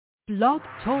Blog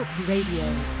Talk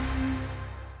Radio.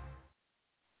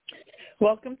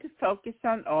 Welcome to Focus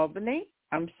on Albany.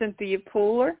 I'm Cynthia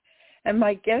Pooler, and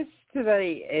my guest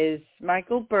today is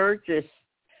Michael Burgess.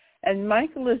 And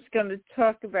Michael is going to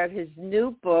talk about his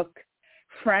new book,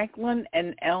 Franklin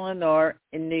and Eleanor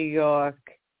in New York.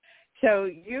 So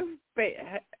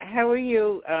how are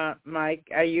you, Mike?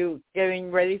 Are you getting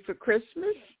ready for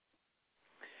Christmas?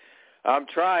 I'm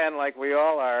trying, like we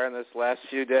all are in this last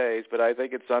few days, but I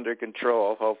think it's under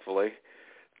control, hopefully.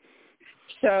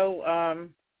 So,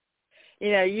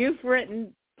 you've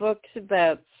written books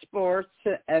about sports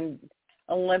and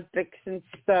Olympics and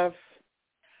stuff,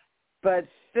 but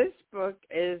this book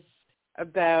is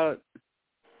about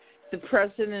the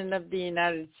President of the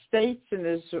United States and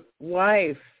his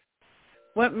wife.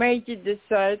 What made you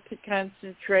decide to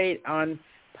concentrate on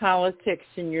politics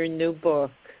in your new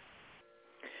book?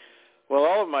 Well,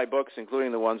 all of my books,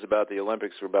 including the ones about the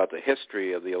Olympics, were about the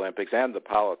history of the Olympics and the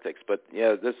politics. But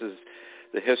yeah, this is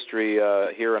the history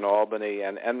here in Albany,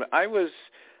 and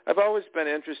I've always been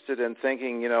interested in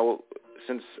thinking,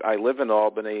 since I live in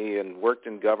Albany and worked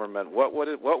in government, what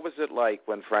was it like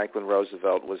when Franklin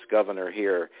Roosevelt was governor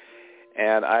here?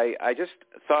 And I just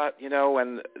thought,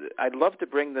 and I'd love to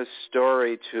bring this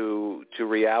story to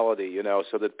reality,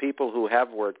 so that people who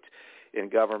have worked in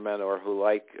government or who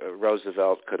like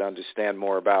Roosevelt could understand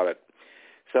more about it.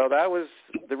 So that was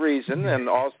the reason, and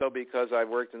also because I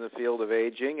worked in the field of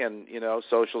aging and,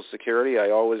 Social Security.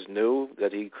 I always knew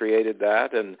that he created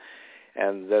that and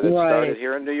that it started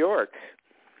here in New York.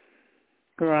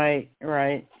 Right.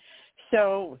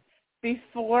 So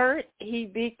before he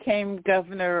became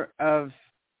governor of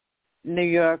New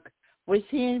York, was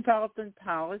he involved in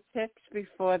politics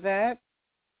before that?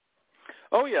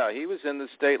 Oh, yeah, he was in the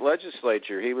state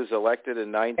legislature. He was elected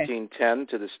in 1910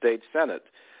 to the state senate.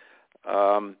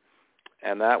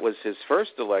 And that was his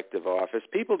first elective office.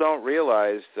 People don't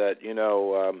realize that,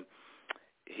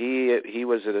 he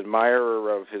was an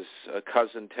admirer of his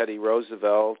cousin Teddy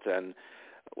Roosevelt and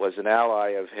was an ally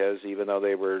of his, even though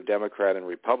they were Democrat and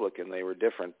Republican. They were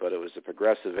different, but it was a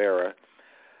progressive era.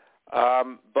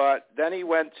 But then he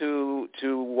went to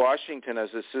Washington as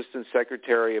Assistant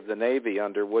Secretary of the Navy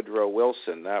under Woodrow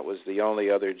Wilson. That was the only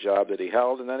other job that he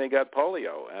held, and then he got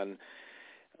polio and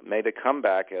made a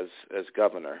comeback as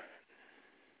governor.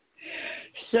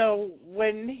 So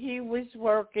when he was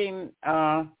working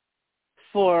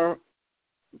for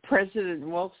President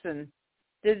Wilson,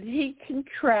 did he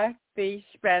contract the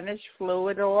Spanish flu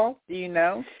at all? Do you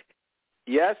know?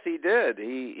 Yes, he did.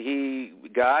 He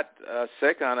got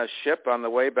sick on a ship on the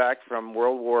way back from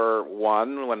World War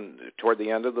I. When toward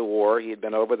the end of the war, he had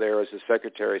been over there as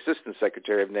Assistant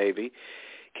Secretary of Navy.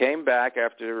 Came back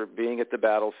after being at the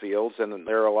battlefields, and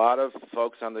there are a lot of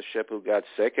folks on the ship who got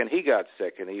sick, and he got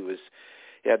sick, and he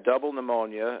had double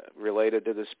pneumonia related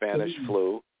to the Spanish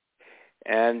flu.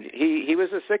 And he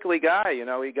was a sickly guy,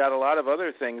 He got a lot of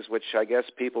other things, which I guess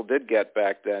people did get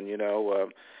back then, He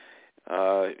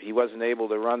wasn't able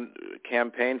to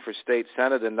campaign for state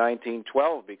senate in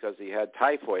 1912 because he had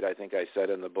typhoid, I think I said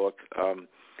in the book.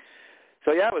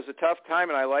 So, yeah, it was a tough time,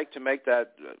 and I like to make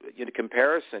that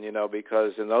comparison,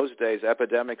 because in those days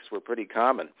epidemics were pretty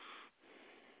common.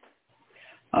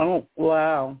 Oh,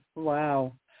 wow.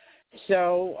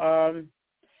 So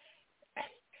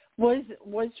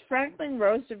was Franklin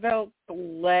Roosevelt the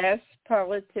last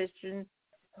politician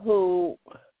who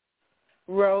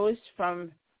rose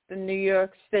from the New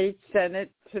York State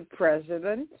Senate to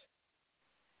president?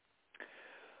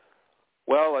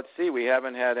 Well, let's see. We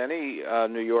haven't had any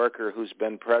New Yorker who's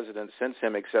been president since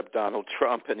him, except Donald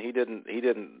Trump, and he didn't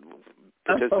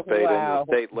participate in the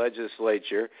state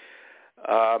legislature.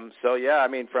 So yeah, I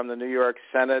mean, from the New York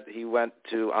Senate, he went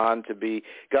on to be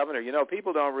governor.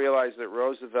 People don't realize that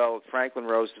Franklin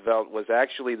Roosevelt, was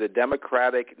actually the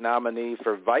Democratic nominee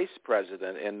for vice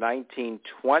president in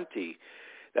 1920.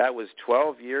 That was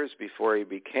 12 years before he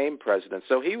became president.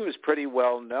 So he was pretty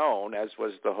well known, as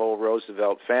was the whole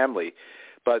Roosevelt family.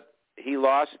 But he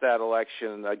lost that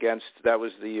election that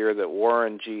was the year that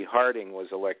Warren G. Harding was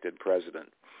elected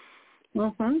president.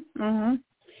 So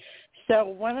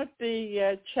one of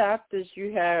the chapters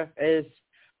you have is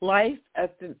life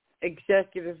at the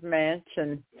Executive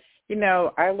Mansion.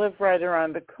 I live right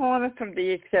around the corner from the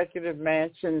Executive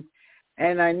Mansion,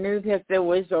 and I knew that there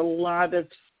was a lot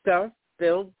of stuff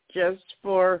built just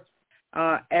for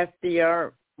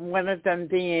FDR, one of them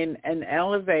being an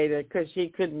elevator because he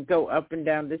couldn't go up and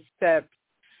down the steps.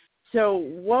 So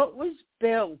what was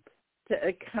built to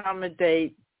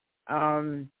accommodate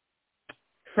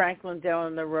Franklin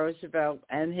Delano Roosevelt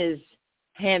and his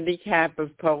handicap of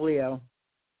polio?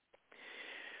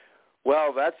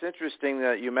 Well, that's interesting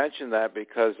that you mentioned that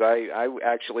because I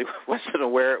actually wasn't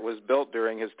aware it was built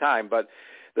during his time. But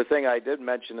the thing I did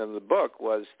mention in the book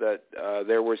was that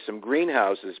there were some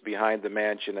greenhouses behind the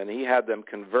mansion, and he had them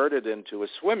converted into a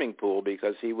swimming pool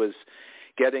because he was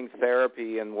getting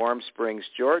therapy in Warm Springs,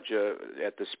 Georgia,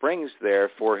 at the springs there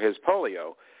for his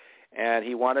polio. And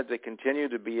he wanted to continue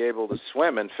to be able to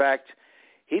swim. In fact,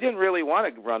 he didn't really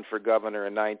want to run for governor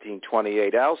in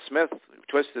 1928. Al Smith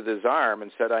twisted his arm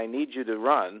and said, I need you to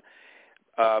run,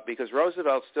 because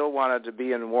Roosevelt still wanted to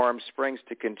be in Warm Springs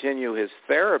to continue his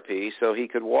therapy so he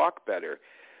could walk better.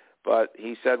 But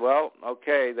he said, well,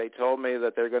 okay, they told me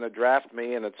that they're going to draft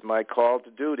me, and it's my call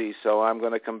to duty, so I'm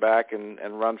going to come back and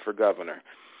run for governor.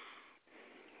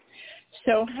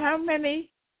 So how many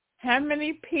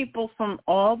people from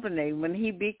Albany, when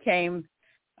he became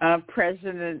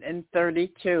president in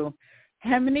 1932,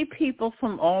 how many people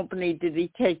from Albany did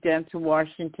he take down to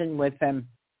Washington with him?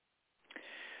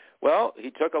 Well, he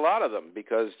took a lot of them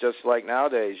because just like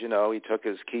nowadays, he took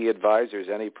his key advisors,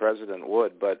 any president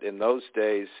would. But in those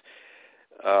days,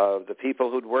 the people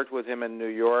who'd worked with him in New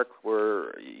York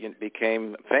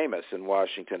became famous in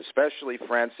Washington, especially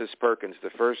Frances Perkins, the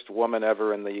first woman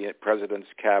ever in the president's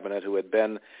cabinet who had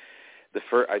been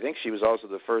I think she was also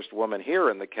the first woman here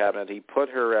in the cabinet. He put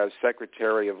her as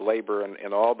Secretary of Labor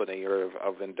in Albany, or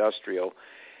of Industrial.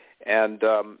 And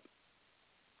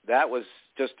that was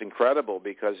just incredible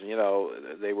because,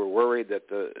 they were worried that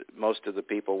most of the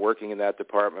people working in that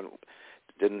department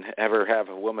didn't ever have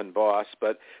a woman boss.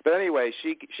 But anyway,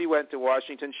 she went to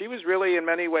Washington. She was really, in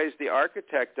many ways, the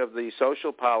architect of the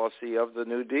social policy of the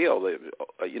New Deal,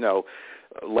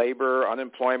 labor,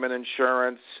 unemployment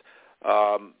insurance.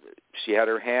 She had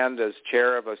her hand as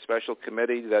chair of a special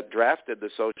committee that drafted the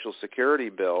Social Security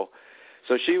bill.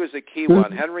 So she was a key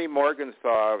one. Henry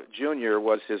Morgenthau Jr.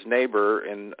 was his neighbor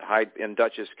in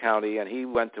Dutchess County, and he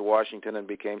went to Washington and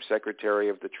became Secretary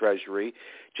of the Treasury.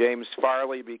 James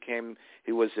Farley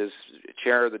he was his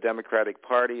chair of the Democratic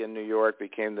Party in New York,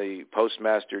 became the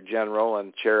Postmaster General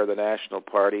and chair of the National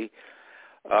Party.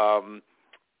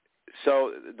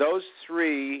 So those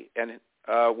three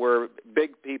were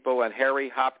big people, and Harry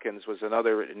Hopkins was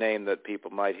another name that people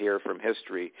might hear from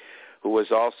history, who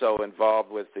was also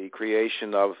involved with the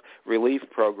creation of relief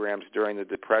programs during the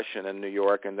Depression in New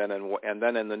York, and then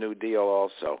in the New Deal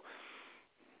also.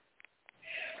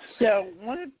 So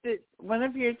one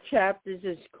of your chapters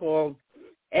is called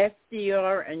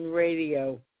FDR and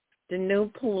Radio, the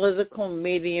New Political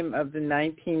Medium of the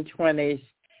 1920s.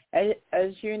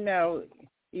 As you know,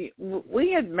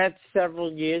 we had met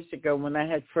several years ago when I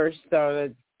had first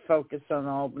started Focus on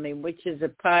Albany, which is a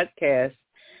podcast.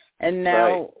 And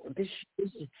now the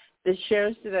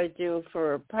shows that I do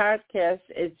for a podcast,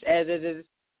 it's edited,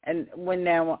 and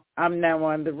I'm now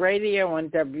on the radio on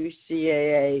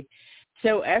WCAA.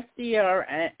 So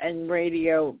FDR and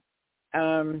radio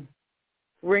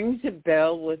rings a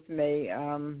bell with me.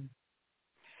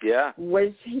 Yeah.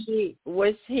 Was he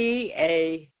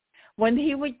when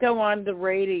he would go on the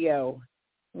radio,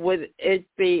 would it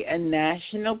be a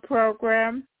national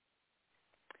program?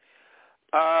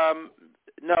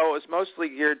 No, it was mostly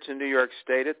geared to New York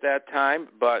State at that time,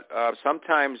 but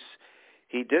sometimes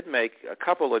he did make a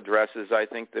couple addresses, I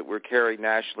think, that were carried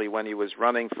nationally when he was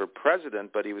running for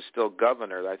president, but he was still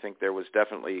governor. I think there was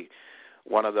definitely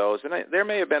one of those. And there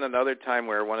may have been another time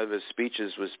where one of his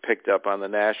speeches was picked up on the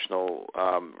national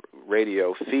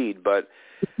radio feed, but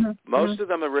most of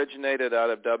them originated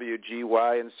out of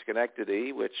WGY in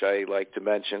Schenectady, which I like to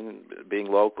mention,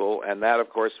 being local, and that, of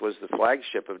course, was the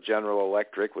flagship of General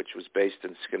Electric, which was based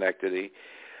in Schenectady.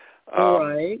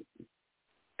 Right.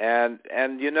 And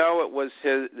it was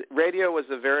radio was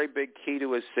a very big key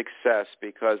to his success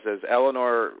because, as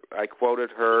Eleanor, I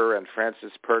quoted her, and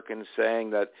Frances Perkins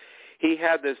saying that he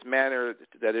had this manner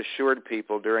that assured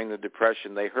people during the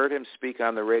Depression. They heard him speak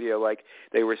on the radio like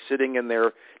they were sitting in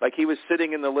like he was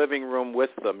sitting in the living room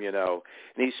with them, And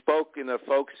he spoke in a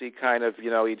folksy kind of,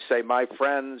 he'd say, my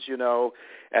friends,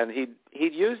 and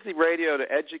he'd use the radio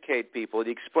to educate people.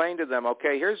 He'd explain to them,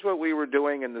 okay, here's what we were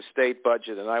doing in the state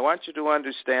budget, and I want you to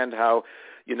understand how,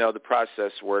 the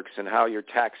process works and how your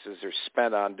taxes are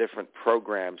spent on different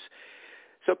programs.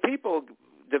 So people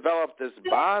developed this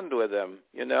bond with him,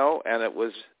 and it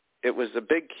was a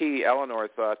big key, Eleanor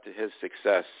thought, to his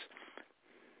success.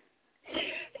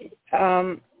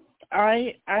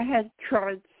 I had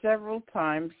tried several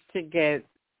times to get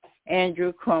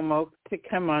Andrew Cuomo to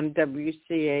come on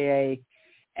WCAA,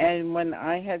 and when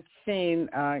I had seen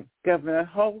Governor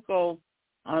Hochul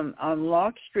on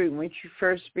Lark Street when she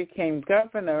first became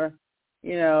governor,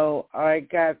 I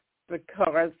got the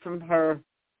card from her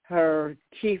her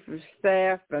chief of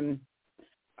staff, and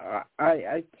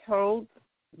I told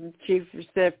the chief of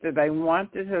staff that I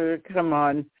wanted her to come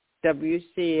on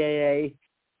WCAA,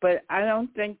 but I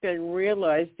don't think they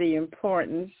realized the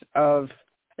importance of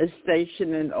a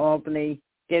station in Albany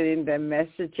getting their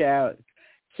message out.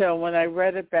 So when I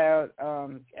read about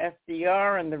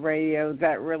FDR on the radio,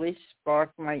 that really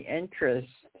sparked my interest.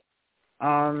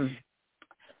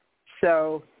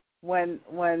 So when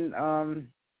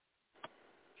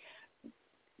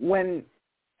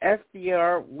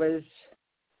FDR was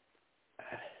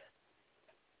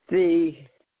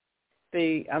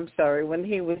when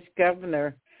he was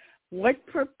governor, what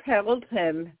propelled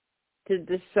him to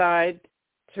decide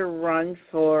to run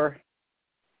for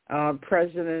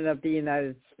President of the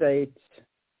United States?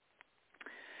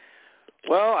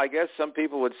 Well, I guess some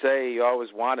people would say he always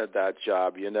wanted that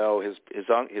job. You know, his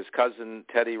cousin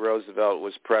Teddy Roosevelt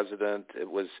was president.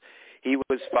 He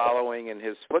was following in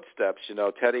his footsteps. You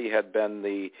know, Teddy had been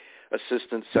the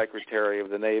Assistant Secretary of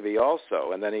the Navy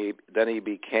also, and then he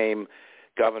became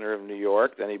governor of New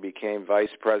York. Then he became vice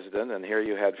president, and here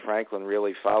you had Franklin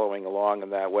really following along in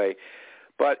that way.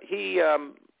 But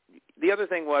the other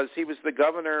thing was he was the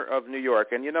governor of New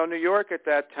York. And, you know, New York at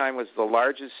that time was the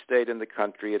largest state in the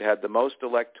country. It had the most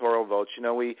electoral votes. You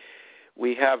know, we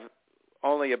have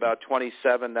only about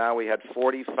 27 now. We had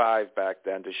 45 back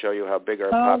then, to show you how big our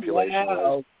population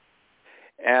was.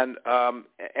 And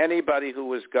anybody who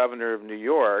was governor of New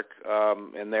York,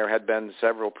 and there had been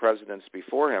several presidents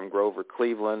before him, Grover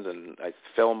Cleveland and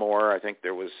Fillmore, I think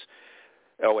there was,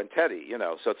 and Teddy, you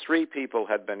know. So 3 people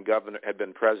had been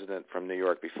president from New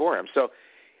York before him. So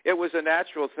it was a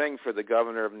natural thing for the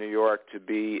governor of New York to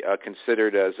be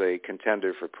considered as a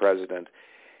contender for president.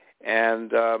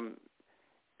 And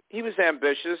he was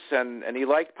ambitious, and he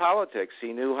liked politics.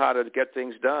 He knew how to get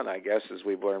things done, I guess, as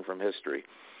we've learned from history.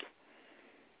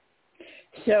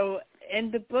 So in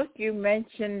the book you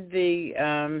mentioned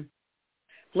the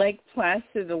Lake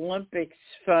Placid Olympics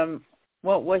from,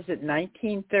 what was it,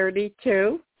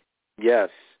 1932? Yes.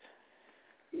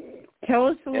 Tell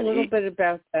us a little bit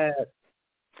about that.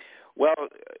 Well,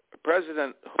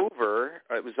 President Hoover,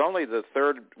 it was only the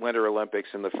 3rd Winter Olympics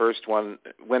and the first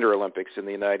Winter Olympics in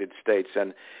the United States,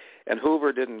 and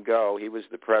Hoover didn't go. He was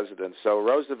the president. So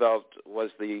Roosevelt was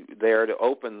there to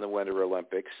open the Winter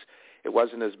Olympics. It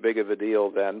wasn't as big of a deal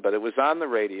then, but it was on the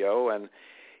radio, and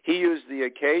he used the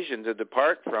occasion to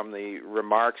depart from the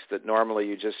remarks that normally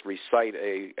you just recite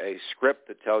a script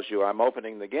that tells you I'm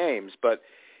opening the games. But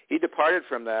he departed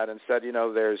from that and said, you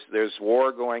know, there's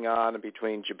war going on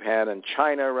between Japan and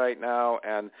China right now,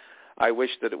 and I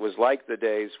wish that it was like the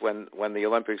days when the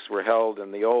Olympics were held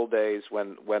in the old days,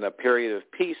 when a period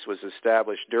of peace was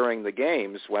established during the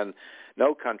games, when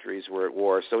no countries were at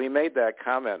war. So he made that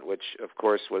comment, which, of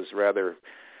course, was rather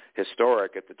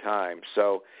historic at the time.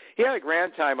 So he had a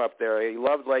grand time up there. He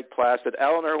loved Lake Placid.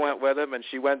 Eleanor went with him, and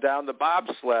she went down the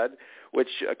bobsled, which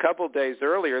a couple of days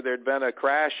earlier there had been a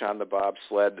crash on the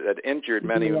bobsled that injured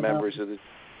many members of the.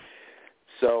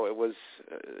 So it was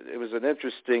an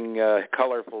interesting,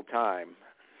 colorful time.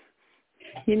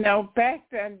 You know, back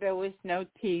then there was no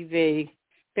TV.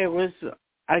 There was,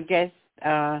 I guess,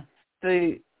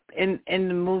 in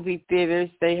the movie theaters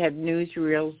they had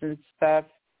newsreels and stuff.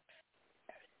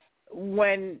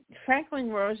 When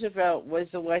Franklin Roosevelt was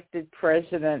elected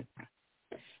president,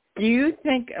 do you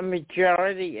think a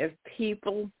majority of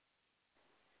people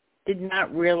did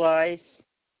not realize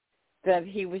that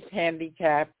he was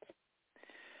handicapped?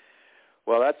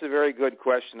 Well, that's a very good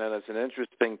question, and it's an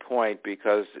interesting point,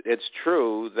 because it's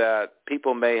true that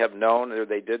people may have known, or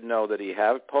they did know, that he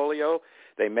had polio.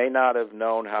 They may not have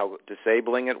known how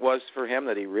disabling it was for him,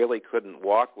 that he really couldn't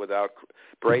walk without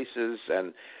braces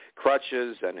and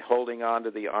crutches and holding on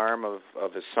to the arm of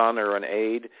his son or an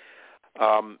aide.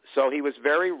 So he was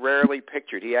very rarely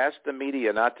pictured. He asked the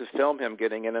media not to film him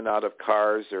getting in and out of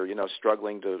cars or, you know,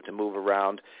 struggling to move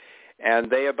around.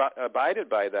 And they abided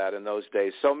by that in those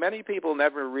days. So many people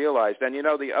never realized. And, you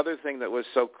know, the other thing that was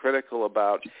so critical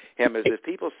about him is if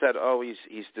people said, oh,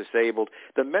 he's disabled,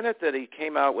 the minute that he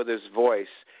came out with his voice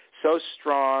so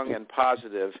strong and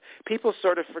positive, people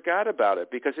sort of forgot about it,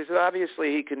 because he said,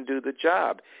 obviously he can do the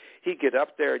job. He'd get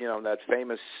up there, you know, in that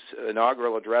famous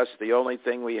inaugural address, the only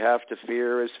thing we have to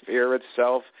fear is fear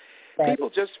itself. Right. People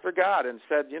just forgot and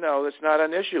said, you know, it's not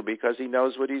an issue because he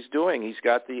knows what he's doing. He's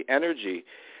got the energy.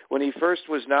 When he first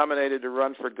was nominated to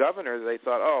run for governor, they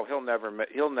thought, oh, he'll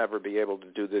never be able to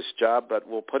do this job, but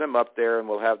we'll put him up there and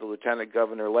we'll have the Lieutenant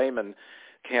Governor Lehman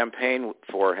campaign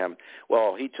for him.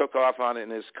 Well, he took off in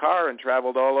his car and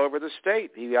traveled all over the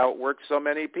state. He outworked so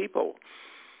many people.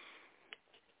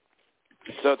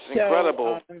 So it's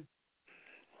incredible.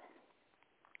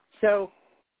 So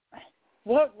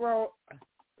what role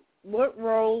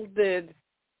did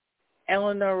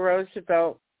Eleanor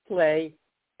Roosevelt play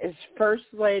as First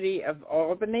Lady of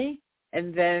Albany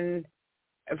and then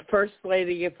First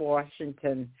Lady of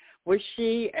Washington? Was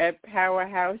she a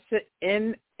powerhouse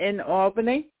in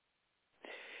Albany?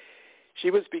 She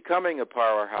was becoming a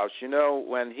powerhouse. You know,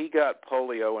 when he got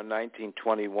polio in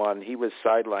 1921, he was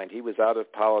sidelined. He was out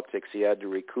of politics. He had to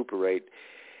recuperate.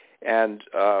 And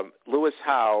Lewis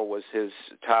Howe was his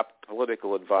top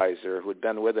political advisor, who had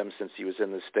been with him since he was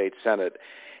in the state Senate.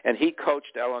 And he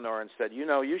coached Eleanor and said, you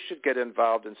know, you should get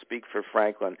involved and speak for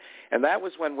Franklin. And that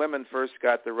was when women first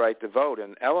got the right to vote.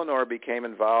 And Eleanor became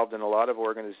involved in a lot of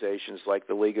organizations like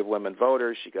the League of Women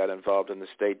Voters. She got involved in the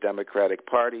state Democratic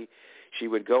Party. She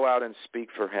would go out and speak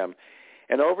for him.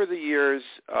 And over the years,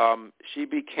 she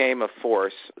became a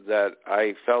force that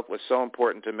I felt was so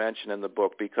important to mention in the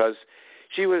book because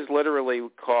she was literally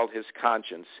called his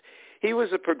conscience. He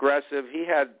was a progressive. He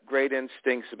had great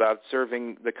instincts about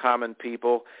serving the common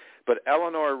people, but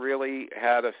Eleanor really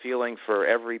had a feeling for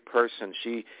every person.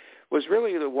 She was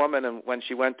really the woman when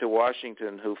she went to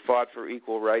Washington who fought for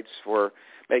equal rights, for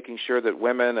making sure that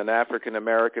women and African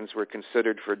Americans were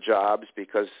considered for jobs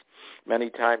because many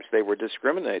times they were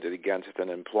discriminated against in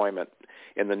employment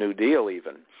in the New Deal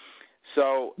even.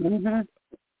 So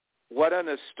what an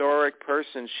historic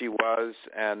person she was,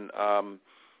 and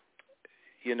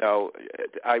you know,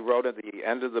 I wrote at the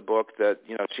end of the book that,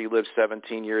 you know, she lived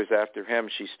 17 years after him.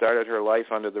 She started her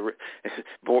life under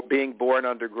being born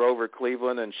under Grover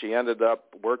Cleveland, and she ended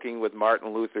up working with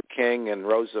Martin Luther King and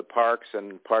Rosa Parks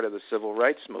and part of the Civil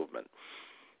Rights Movement.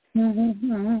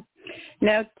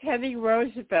 Now, Teddy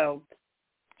Roosevelt,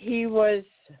 he was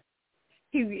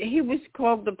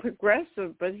called the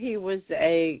progressive, but he was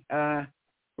a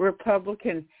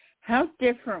Republican. How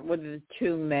different were the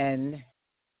two men?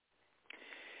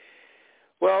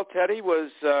 Well, Teddy was,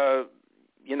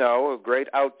 you know, a great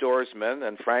outdoorsman,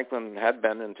 and Franklin had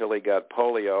been until he got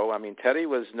polio. I mean, Teddy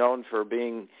was known for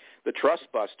being the trust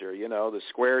buster, you know, the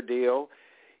square deal.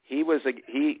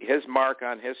 His mark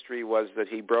on history was that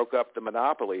he broke up the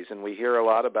monopolies, and we hear a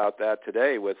lot about that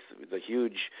today with the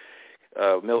huge,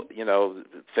 you know,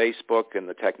 Facebook and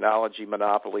the technology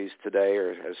monopolies today,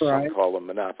 or as some call them,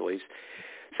 monopolies.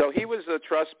 So he was a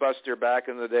trust buster back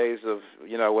in the days of,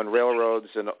 you know, when railroads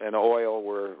and oil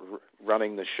were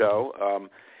running the show.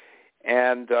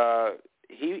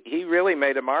 He really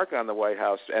made a mark on the White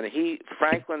House. And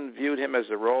Franklin viewed him as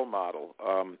a role model.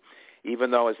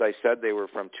 Even though, as I said, they were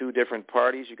from two different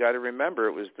parties, you got to remember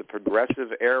it was the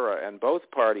progressive era. And both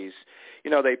parties,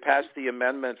 you know, they passed the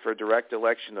amendment for direct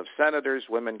election of senators.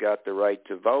 Women got the right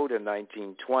to vote in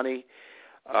 1920.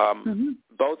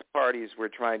 Both parties were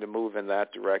trying to move in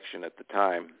that direction at the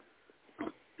time.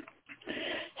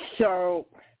 So,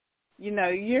 you know,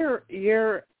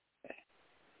 you're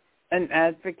an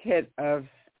advocate of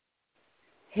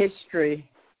history.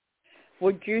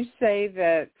 Would you say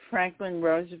that Franklin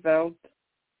Roosevelt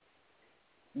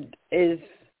is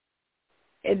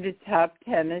in the top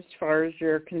 10 as far as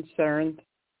you're concerned?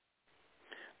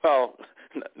 Well,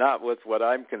 not with what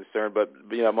I'm concerned, but,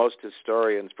 you know, most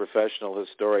historians, professional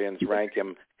historians, rank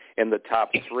him in the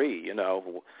top 3, you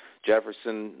know,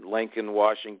 Jefferson, Lincoln,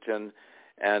 Washington,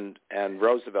 and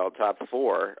Roosevelt, top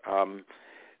 4.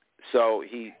 So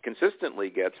he consistently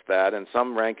gets that, and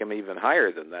some rank him even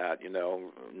higher than that, you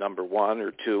know, number 1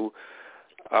 or 2.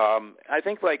 I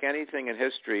think like anything in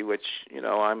history, which, you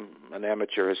know, I'm an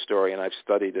amateur historian, I've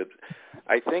studied it,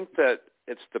 I think that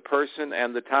it's the person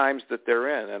and the times that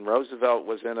they're in. And Roosevelt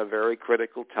was in a very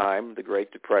critical time, the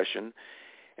Great Depression,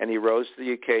 and he rose to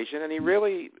the occasion. And he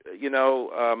really, you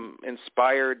know,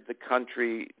 inspired the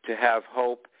country to have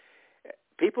hope.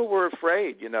 People were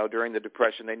afraid, you know, during the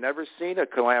Depression. They'd never seen a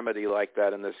calamity like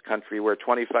that in this country where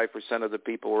 25% of the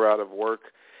people were out of work.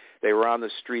 They were on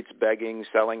the streets begging,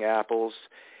 selling apples.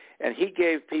 And he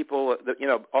gave people, you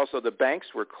know, also the banks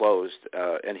were closed,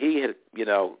 and he had, you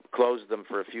know, closed them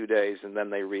for a few days, and then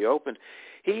they reopened.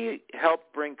 He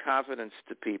helped bring confidence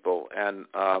to people, and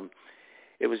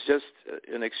it was just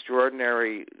an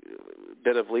extraordinary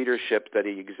bit of leadership that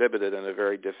he exhibited in a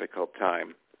very difficult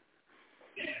time.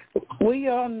 We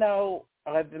all know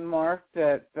the mark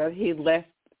that he left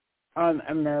on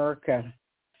America,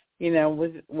 you know,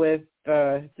 with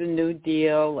the New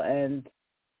Deal and,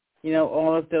 you know,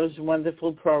 all of those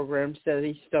wonderful programs that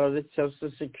he started,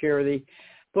 Social Security.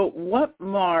 But what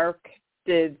mark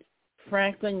did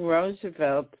Franklin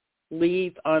Roosevelt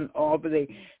leave on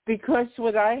Albany? Because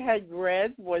what I had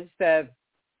read was that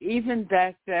even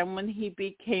back then when he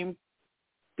became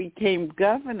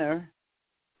governor,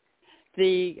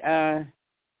 the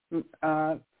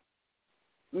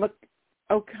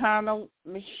O'Connell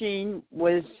machine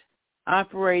was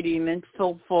operating in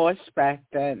full force back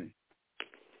then.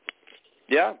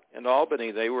 Yeah, in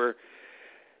Albany they were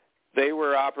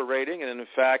operating, and in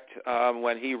fact,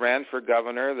 when he ran for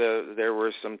governor, there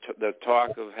were the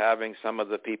talk of having some of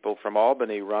the people from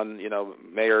Albany run.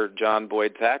 Mayor John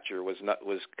Boyd Thatcher was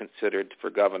considered for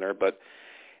governor, but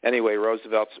anyway,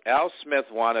 Al Smith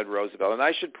wanted Roosevelt, and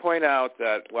I should point out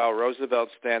that while Roosevelt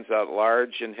stands out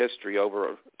large in history,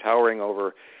 towering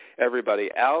over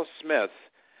everybody, Al Smith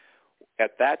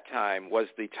at that time was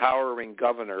the towering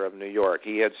governor of New York.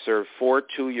 He had served 4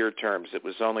 two-year terms. It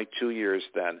was only 2 years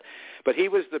then. But he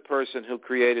was the person who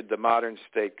created the modern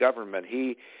state government.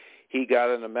 He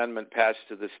got an amendment passed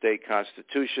to the state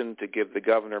constitution to give the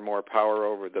governor more power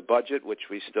over the budget, which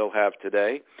we still have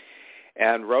today.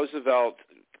 And Roosevelt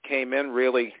came in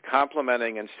really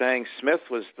complimenting and saying Smith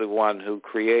was the one who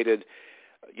created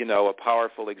a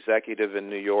powerful executive in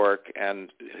New York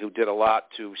and who did a lot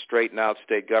to straighten out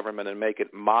state government and make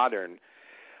it modern.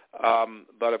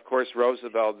 But of course,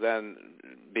 Roosevelt then,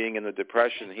 being in the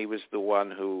Depression, he was the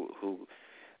one who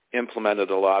implemented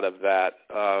a lot of that.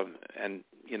 And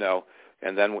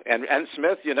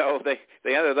Smith,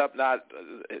 they ended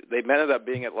up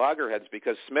being at loggerheads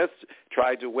because Smith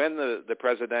tried to win the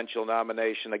presidential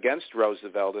nomination against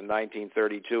Roosevelt in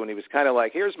 1932, and he was kind of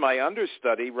like, here's my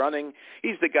understudy running.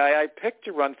 He's the guy I picked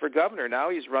to run for governor. Now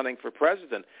he's running for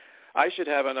president. I should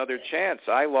have another chance.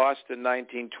 I lost in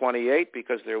 1928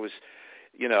 because there was,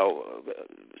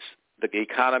 the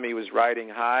economy was riding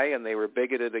high and they were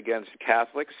bigoted against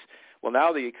Catholics. Well,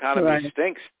 now the economy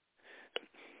stinks.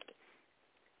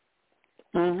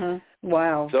 Mm-hmm.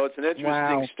 Wow. So it's an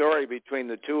interesting story between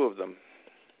the two of them.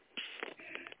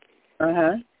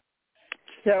 Uh-huh.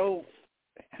 So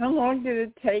how long did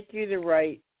it take you to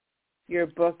write your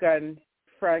book on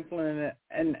Franklin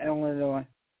and Eleanor?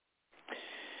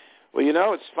 Well,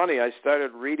 it's funny. I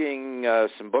started reading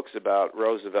some books about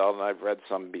Roosevelt, and I've read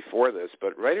some before this,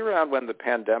 but right around when the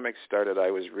pandemic started,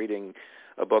 I was reading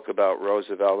a book about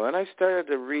Roosevelt, and then I started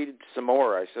to read some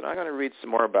more. I said, I'm going to read some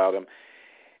more about him.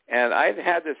 And I'd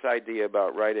had this idea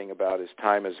about writing about his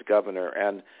time as governor,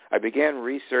 and I began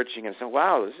researching and said,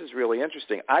 wow, this is really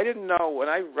interesting. I didn't know, when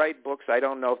I write books, I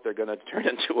don't know if they're going to turn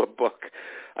into a book.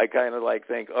 I kind of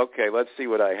think, okay, let's see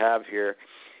what I have here.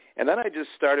 And then I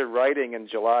just started writing in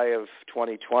July of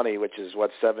 2020, which is,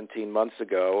 17 months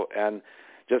ago, and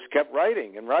just kept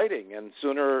writing. And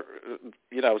sooner,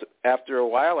 after a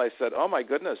while, I said, oh, my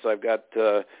goodness, I've got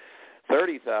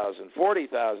 30,000,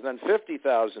 40,000, and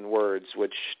 50,000 words,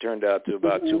 which turned out to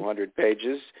about 200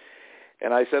 pages.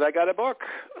 And I said, I got a book.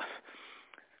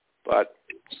 But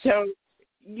so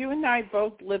you and I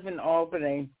both live in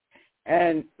Albany,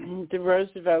 and the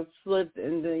Roosevelts lived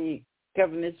in the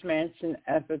governor's mansion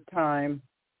at the time.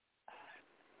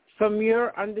 From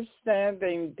your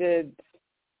understanding, did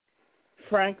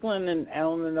Franklin and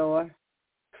Eleanor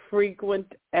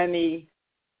frequent any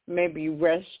maybe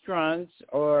restaurants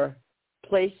or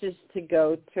places to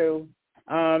go to?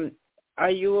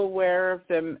 Are you aware of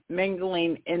them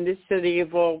mingling in the city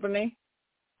of Albany?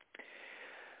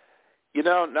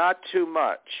 Not too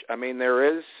much. I mean,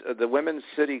 there is the Women's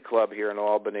City Club here in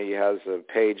Albany has a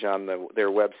page on their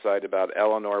website about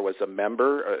Eleanor was a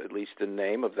member, at least in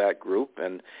name, of that group,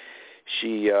 and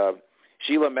she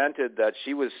lamented that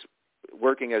she was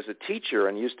working as a teacher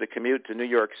and used to commute to New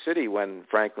York City when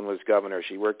Franklin was governor.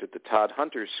 She worked at the Todd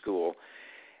Hunter School.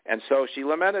 And so she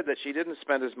lamented that she didn't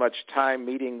spend as much time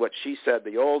meeting what she said,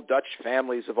 the old Dutch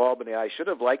families of Albany. I should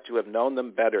have liked to have known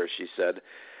them better, she said.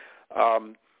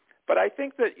 But I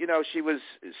think that, she was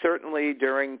certainly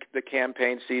during the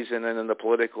campaign season and in the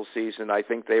political season, I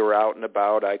think they were out and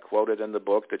about. I quoted in the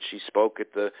book that she spoke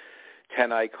at the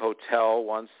Ten Eyck Hotel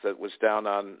once that was down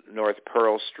on North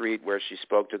Pearl Street where she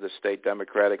spoke to the State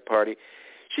Democratic Party.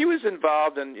 She was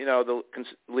involved in, the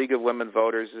League of Women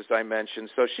Voters, as I mentioned.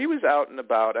 So she was out and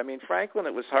about. I mean, Franklin,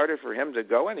 it was harder for him to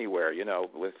go anywhere,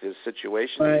 with his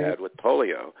situation he had with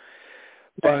polio.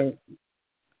 But,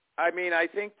 I mean, I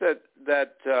think that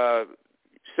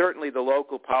certainly the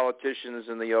local politicians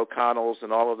and the O'Connells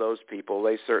and all of those people,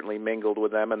 they certainly mingled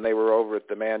with them, and they were over at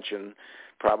the mansion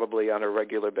probably on a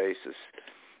regular basis.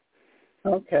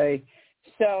 Okay.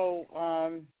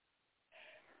 So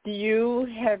do you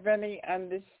have any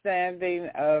understanding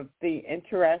of the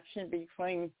interaction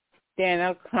between Dan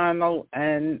O'Connell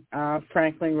and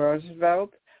Franklin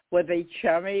Roosevelt? Were they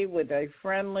chummy? Were they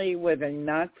friendly? Were they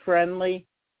not friendly?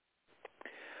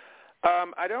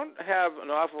 I don't have an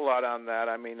awful lot on that.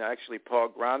 I mean, actually, Paul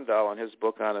Grandal in his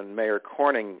book on Mayor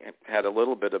Corning had a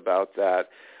little bit about that.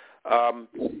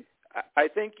 I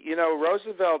think,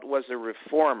 Roosevelt was a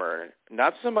reformer,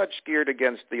 not so much geared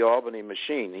against the Albany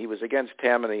machine. He was against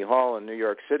Tammany Hall in New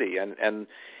York City, and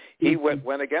he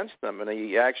went against them, and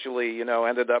he actually,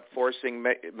 ended up forcing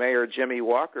Mayor Jimmy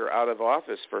Walker out of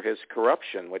office for his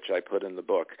corruption, which I put in the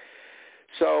book.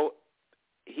 So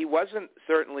he wasn't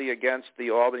certainly against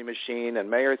the Albany machine, and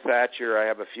Mayor Thatcher, I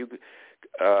have a few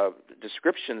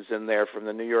descriptions in there from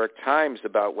the New York Times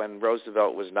about when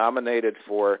Roosevelt was nominated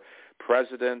for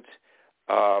president,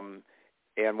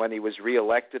 and when he was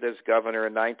reelected as governor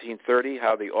in 1930,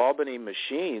 how the Albany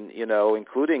machine,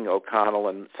 including O'Connell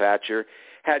and Thatcher,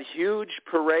 had huge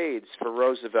parades for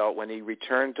Roosevelt when he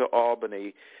returned to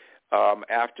Albany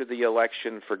after the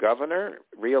election for governor,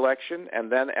 reelection,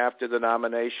 and then after the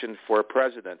nomination for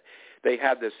president. They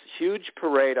had this huge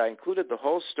parade. I included the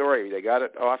whole story. They got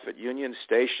it off at Union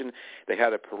Station. They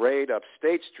had a parade up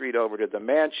State Street over to the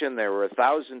mansion. There were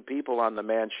 1,000 people on the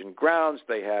mansion grounds.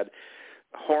 They had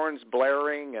horns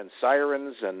blaring and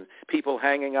sirens and people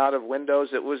hanging out of windows.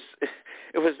 It was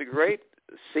a great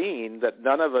scene that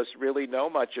none of us really know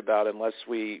much about unless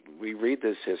we read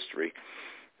this history.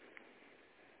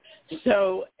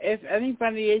 So if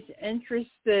anybody is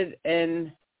interested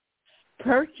in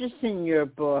purchasing your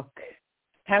book,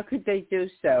 how could they do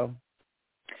so?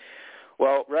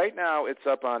 Well, right now it's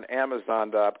up on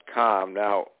Amazon.com.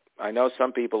 Now, I know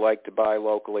some people like to buy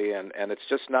locally, and it's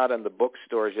just not in the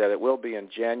bookstores yet. It will be in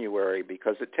January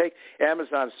because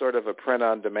Amazon's sort of a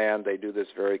print-on-demand. They do this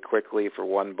very quickly for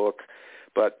one book.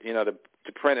 But,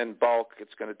 to print in bulk,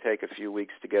 it's going to take a few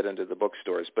weeks to get into the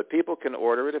bookstores. But people can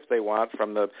order it if they want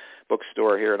from the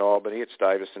bookstore here in Albany. It's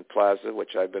Stuyvesant Plaza,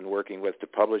 which I've been working with to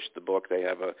publish the book. They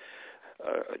have a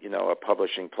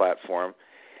publishing platform.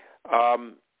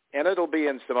 And it'll be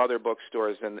in some other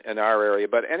bookstores in our area.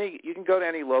 But you can go to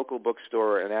any local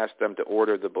bookstore and ask them to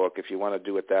order the book if you want to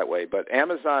do it that way. But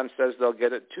Amazon says they'll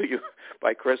get it to you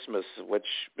by Christmas, which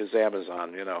is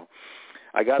Amazon,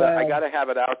 I gotta have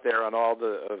it out there on all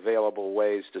the available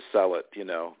ways to sell it,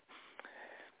 Great.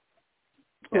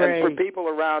 And for people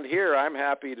around here, I'm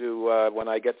happy to when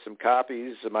I get some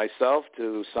copies myself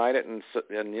to sign it and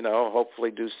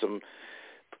hopefully do some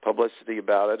publicity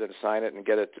about it and sign it and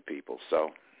get it to people.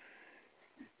 So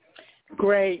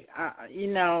great.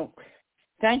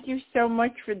 Thank you so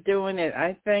much for doing it.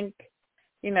 I think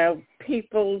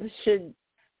people should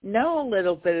know a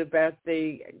little bit about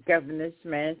the governor's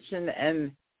mansion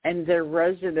and their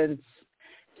residents.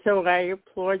 So I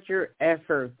applaud your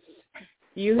efforts.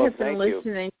 You have been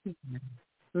listening to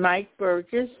Mike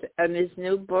Burgess, and his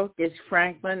new book is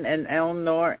Franklin and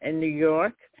Eleanor in New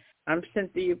York. I'm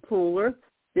Cynthia Pooler.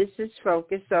 This is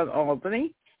Focus on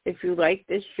Albany. If you like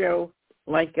this show,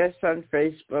 like us on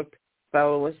Facebook,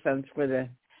 follow us on Twitter.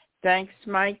 Thanks,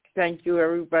 Mike. Thank you,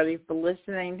 everybody, for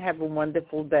listening. Have a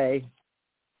wonderful day.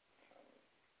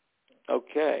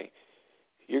 Okay.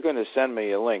 You're going to send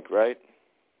me a link, right?